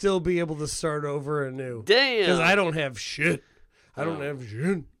I'd still be able to start over anew. Damn. Because I don't have shit. I don't have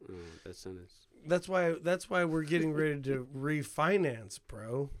shit. That's why we're getting ready to refinance,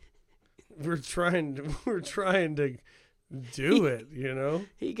 bro. We're trying to do it, you know?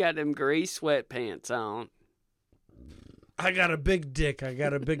 He got them gray sweatpants on. I got a big dick. I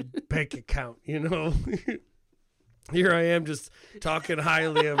got a big bank account, you know? Here I am just talking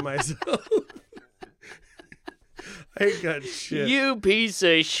highly of myself. I ain't got shit. You piece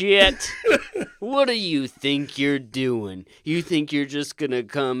of shit. What do you think you're doing? You think you're just going to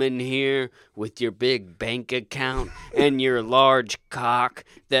come in here with your big bank account and your large cock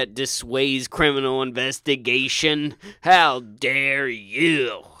that dissuades criminal investigation? How dare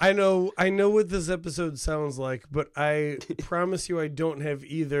you? I know what this episode sounds like, but I promise you I don't have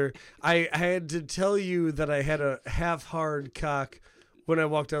either. I had to tell you that I had a half-hard cock when I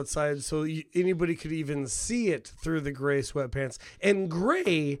walked outside, so anybody could even see it through the gray sweatpants. And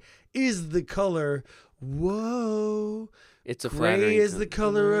gray is the color. Whoa! It's a gray is the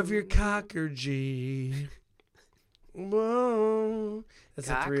color of your cockergy. Whoa! That's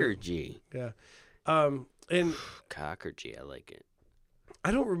cockergy. Yeah. And cockergy, I like it.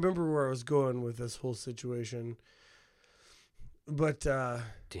 I don't remember where I was going with this whole situation, but damn,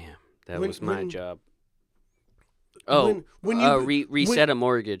 that was my job. Oh, when you reset a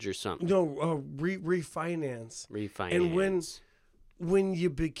mortgage or something. No, refinance. Refinance. And when you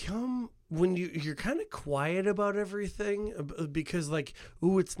become you're kind of quiet about everything because like,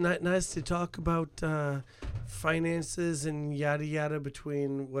 ooh, it's not nice to talk about finances and yada yada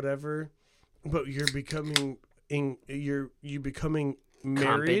between whatever, but you're becoming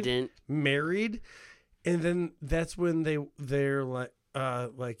married, and then that's when they're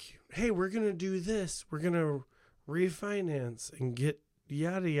like, hey, we're gonna do this, we're gonna refinance and get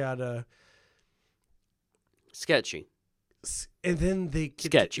yada yada. Sketchy. And then they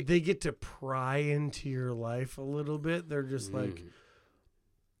get to pry into your life a little bit. They're just like,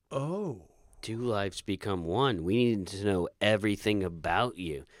 oh, 2 lives become 1. We need to know everything about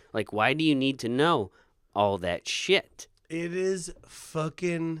you. Like, why do you need to know all that shit? It is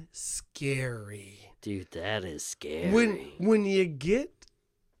fucking scary, dude. That is scary. When you get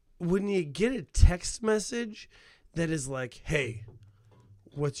a text message that is like, hey,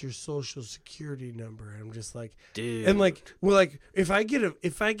 what's your social security number? And I'm just like, dude. And like, well, like if I get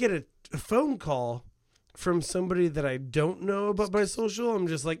a phone call from somebody that I don't know about my social, I'm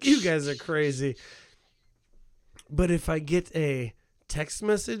just like, you guys are crazy. But if I get a text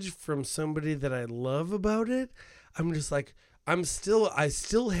message from somebody that I love about it, I'm just like, I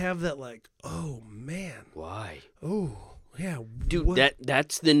still have that like, oh man. Why? Oh yeah. Dude,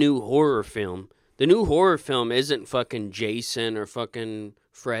 that's the new horror film. The new horror film isn't fucking Jason or fucking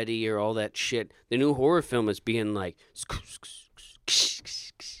Freddy or all that shit. The new horror film is being like,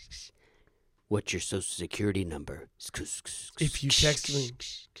 what's your social security number? If you text me.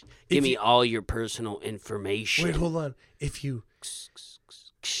 Give me all your personal information. Wait, hold on. If you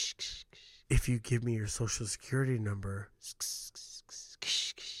give me your social security number,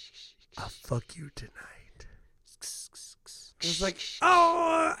 I'll fuck you tonight. It's like,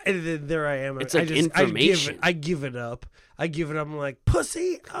 oh, and then there I am. It's like information. I give it up. I'm like,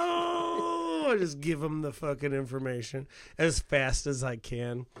 pussy. Oh, I just give them the fucking information as fast as I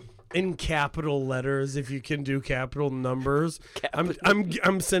can, in capital letters. If you can do capital numbers,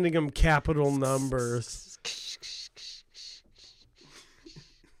 I'm sending them capital numbers.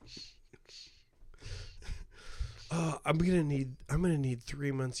 Oh, I'm gonna need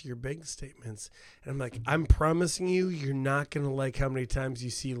 3 months of your bank statements. And I'm like, I'm promising you, you're not gonna like how many times you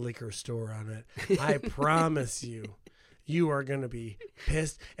see liquor store on it. I promise you, you are gonna be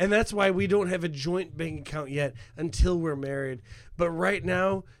pissed. And that's why we don't have a joint bank account yet until we're married. But right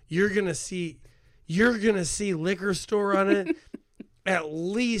now, you're gonna see liquor store on it at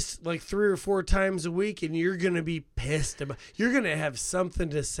least like 3 or 4 times a week, and you're gonna be pissed about. You're gonna have something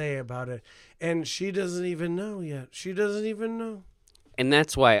to say about it. And she doesn't even know yet. She doesn't even know. And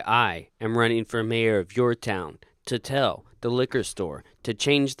that's why I am running for mayor of your town, to tell the liquor store to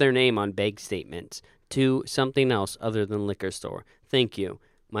change their name on bank statements to something else other than liquor store. Thank you.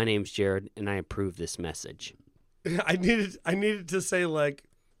 My name's Jarrod, and I approve this message. I needed to say, like,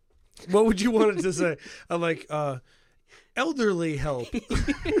 what would you want it to say? Elderly help.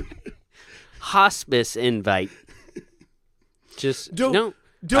 Hospice invite. Just Don't-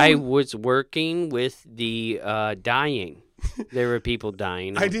 I was working with the dying. There were people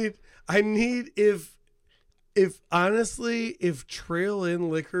dying. I need if honestly, if Trail In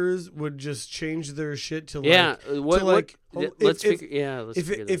Liquors would just change their shit to like let's figure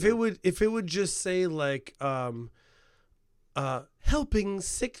that if it would just say like helping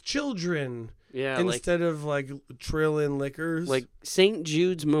sick children instead of like Trail In Liquors, like St.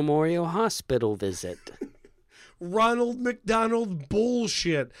 Jude's Memorial Hospital visit. Ronald McDonald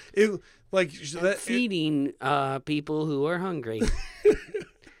bullshit. Feeding people who are hungry.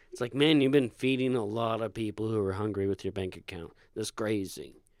 It's like, man, you've been feeding a lot of people who are hungry with your bank account. That's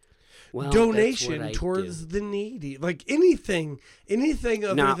crazy. Well, donation towards the needy, like anything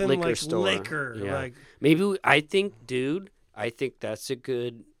other not than liquor like store. liquor. Yeah. Like maybe I think that's a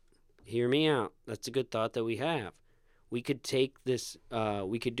good. Hear me out. That's a good thought that we have. We could take this.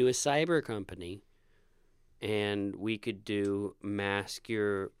 We could do a cyber company, and we could do mask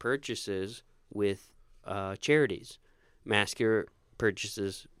your purchases with charities. Mask your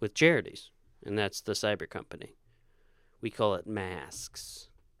purchases with charities, and that's the cyber company. We call it masks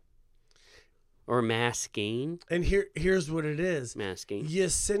or masking. And here's what it is. Masking. You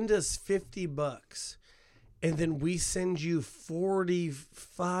send us $50, and then we send you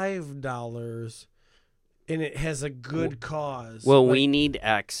 $45, and it has a good cause. Well, we need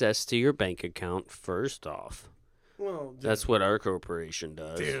access to your bank account first off. Well, dude, That's what our corporation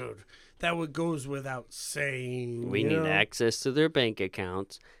does. dude. That goes without saying. We need access to their bank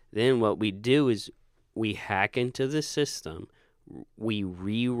accounts. Then what we do is we hack into the system. We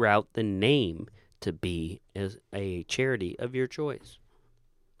reroute the name to be as a charity of your choice.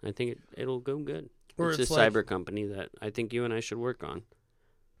 I think it'll go good. Or it's a like, cyber company that I think you and I should work on.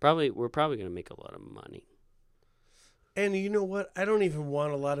 We're probably going to make a lot of money. And you know what? I don't even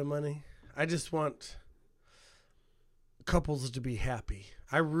want a lot of money. I just want couples to be happy.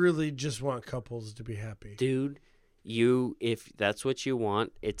 I really just want couples to be happy. Dude, if that's what you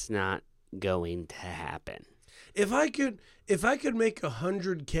want, it's not going to happen. If I could make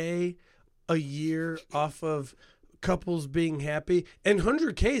 $100K a year off of couples being happy, and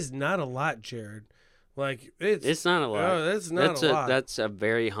 $100K is not a lot, Jarrod. Like it's not a lot. Oh, that's not a lot. That's a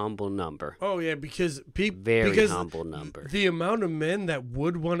very humble number. Oh yeah, because humble number. The amount of men that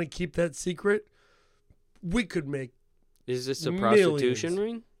would want to keep that secret, we could make. Is this a millions. prostitution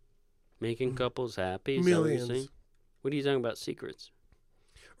ring? Making couples happy? Is Millions. that what you're saying? What are you talking about, secrets?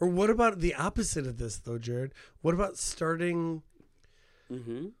 Or what about the opposite of this, though, Jarrod? What about starting...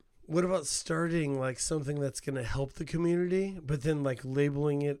 Mm-hmm. What about starting, like, something that's going to help the community, but then, like,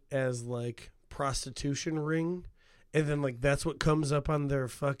 labeling it as, like, prostitution ring? And then, like, that's what comes up on their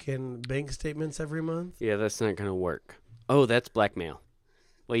fucking bank statements every month? Yeah, that's not going to work. Oh, that's blackmail.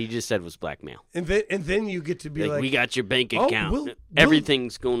 What you just said was blackmail. And then you get to be like, we got your bank oh, account.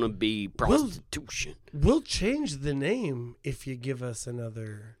 Everything's going to be prostitution. We'll change the name if you give us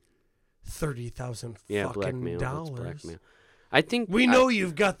another $30,000 fucking blackmail. dollars. That's blackmail. I think we know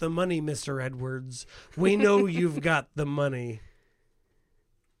you've got the money, Mr. Edwards. We know you've got the money.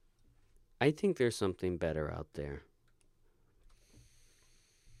 I think there's something better out there.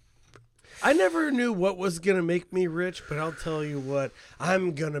 I never knew what was going to make me rich, but I'll tell you what,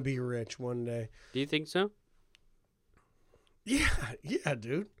 I'm going to be rich one day. Do you think so? Yeah,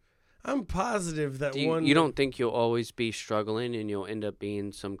 dude. I'm positive that you don't think you'll always be struggling and you'll end up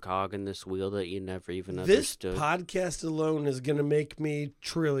being some cog in this wheel that you never even understood? This podcast alone is going to make me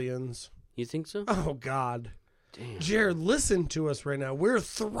trillions. You think so? Oh, God. Damn. Jarrod, listen to us right now. We're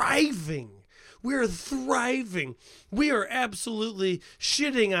thriving. We're thriving. We are absolutely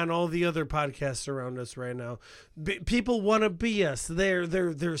shitting on all the other podcasts around us right now. People want to be us.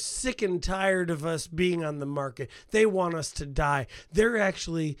 They're sick and tired of us being on the market. They want us to die.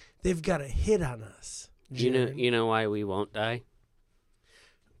 They've got a hit on us. Jarrod. You know why we won't die?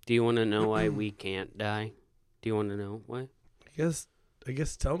 Do you want to know why we can't die? Do you want to know why? I guess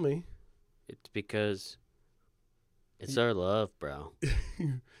tell me. It's because it's our love, bro.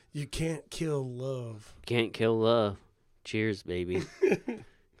 You can't kill love. Can't kill love. Cheers, baby.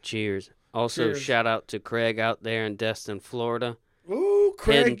 Cheers. Also, Cheers. Shout out to Craig out there in Destin, Florida. Ooh,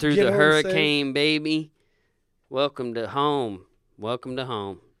 Craig. Heading through get the home hurricane, safe. baby. Welcome to home. Welcome to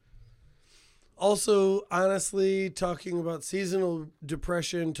home. Also, honestly, talking about seasonal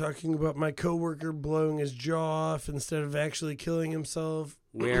depression, talking about my coworker blowing his jaw off instead of actually killing himself.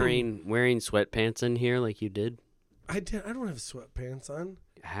 Wearing sweatpants in here like you did. I don't have sweatpants on.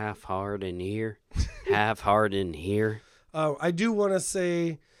 half hard in here, half hard in here. I do want to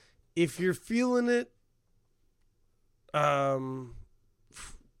say, if you're feeling it,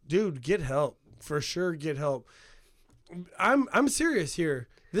 dude, get help for sure. Get help. I'm serious here.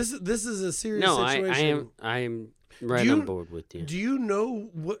 This is a serious situation. I am right on board with you. Do you know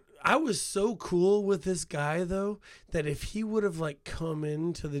what? I was so cool with this guy though that if he would have like come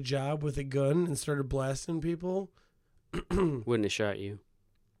into the job with a gun and started blasting people, wouldn't have shot you.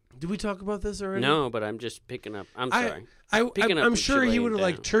 Did we talk about this already? No, but I'm just picking up. I'm sorry. I'm sure he would have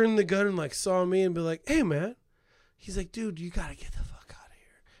like turned the gun and like saw me and be like, "Hey, man." He's like, "Dude, you gotta get the fuck out of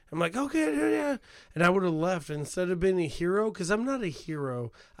here." I'm like, "Okay, yeah." And I would have left instead of being a hero, because I'm not a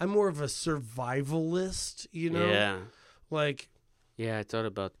hero. I'm more of a survivalist, you know? Yeah. Like, yeah, I thought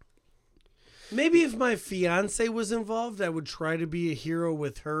about. Maybe if my fiance was involved, I would try to be a hero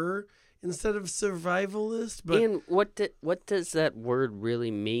with her instead of survivalist. But and what does that word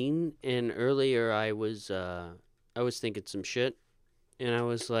really mean? And earlier I was thinking some shit, and I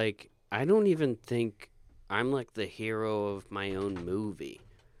was like, I don't even think I'm like the hero of my own movie,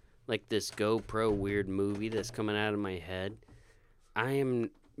 like this GoPro weird movie that's coming out of my head. I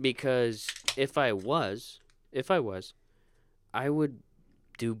am, because if I was, I would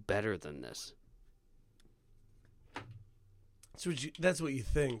do better than this. That's what you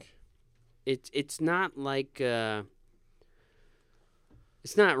think. It's not like it's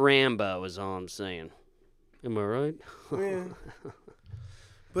not Rambo, is all I'm saying. Am I right? Yeah.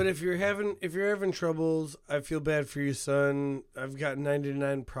 But if you're having troubles, I feel bad for you, son. I've got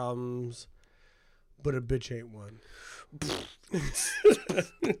 99 problems, but a bitch ain't one.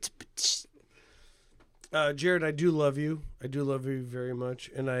 Jarrod, I do love you. I do love you very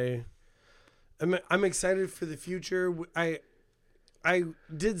much, and I'm excited for the future. I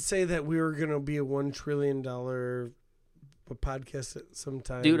did say that we were gonna be a $1 trillion podcast at some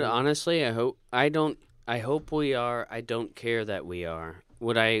time. Dude, honestly, I hope we are. I don't care that we are.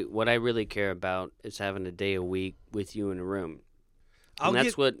 What I really care about is having a day a week with you in a room. And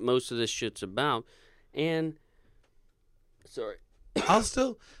that's what most of this shit's about. And sorry. I'll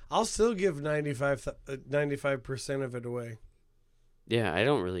still give 95% of it away. Yeah, I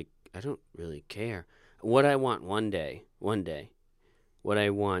don't really care. What I want one day, what I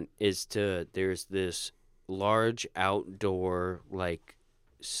want is there's this large outdoor, like,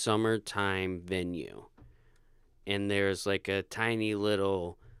 summertime venue. And there's, like, a tiny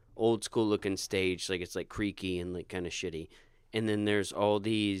little old school looking stage, like it's, like, creaky and, like, kind of shitty. And then there's all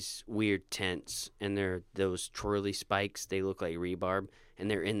these weird tents, and they're those twirly spikes. They look like rebarb,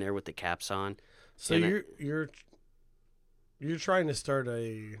 and they're in there with the caps on. So you're trying to start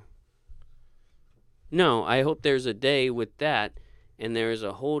a... No, I hope there's a day with that, and there's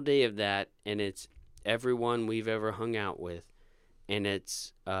a whole day of that, and it's everyone we've ever hung out with, and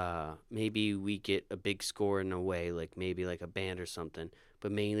it's maybe we get a big score in a way, like maybe like a band or something,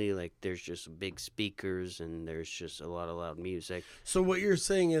 but mainly like there's just big speakers and there's just a lot of loud music. So what you're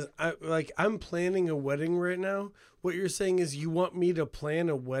saying is, I'm planning a wedding right now. What you're saying is you want me to plan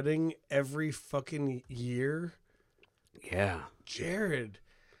a wedding every fucking year? Yeah. Jarrod,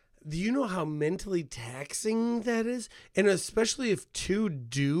 do you know how mentally taxing that is? And especially if two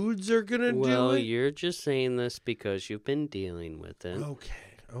dudes are going to do it? Well, you're just saying this because you've been dealing with it.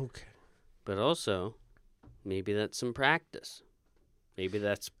 Okay. But also, maybe that's some practice. Maybe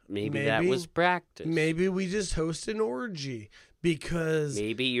that was practice. Maybe we just host an orgy because...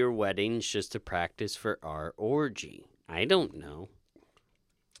 Maybe your wedding's just a practice for our orgy. I don't know.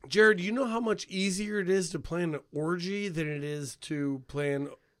 Jarrod, do you know how much easier it is to plan an orgy than it is to plan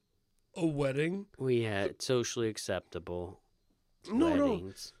a wedding? We had socially acceptable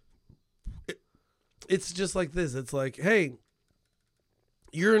weddings. No. It's just like this. It's like, hey,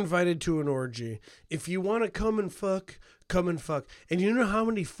 you're invited to an orgy. If you want to come and fuck, come and fuck. And you know how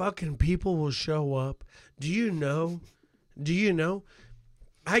many fucking people will show up? Do you know?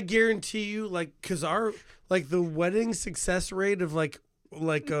 I guarantee you, like, because the wedding success rate of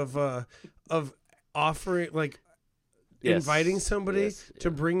of offering, like, yes, inviting somebody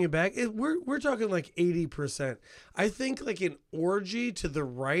to bring you back, we're talking like 80%. I think like an orgy to the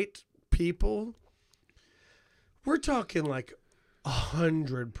right people, we're talking like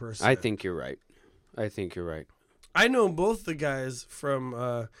 100%. I think you're right. I know both the guys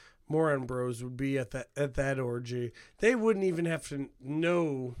from Moron Bros would be at that orgy. They wouldn't even have to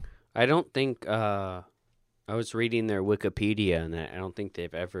know. I don't think I was reading their Wikipedia, and I don't think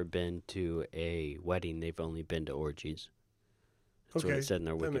they've ever been to a wedding. They've only been to orgies. That's what it said in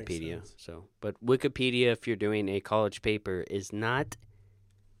their Wikipedia. So, but Wikipedia, if you're doing a college paper, is not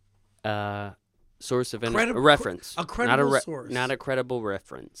source of a Credible- reference. a credible not a source. Not a credible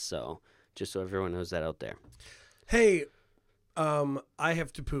reference. So just so everyone knows that out there. Hey, I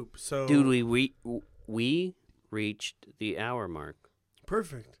have to poop. So Dude, we reached the hour mark.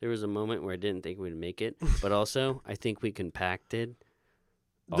 perfect. There was a moment where I didn't think we'd make it, but also I think we compacted.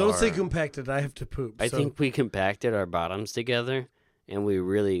 Don't say our- compacted. I have to poop. I so. think we compacted our bottoms together, and we're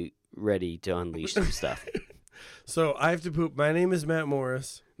really ready to unleash some stuff. So I have to poop. My name is Matt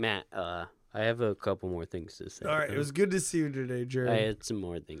Morris. Matt, I have a couple more things to say. All right, it was good to see you today, Jared. I had some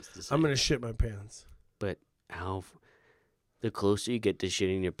more things to say. I'm gonna shit my pants. But the closer you get to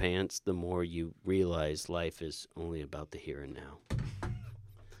shitting your pants, the more you realize life is only about the here and now.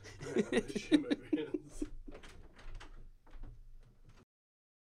 Shit my pants.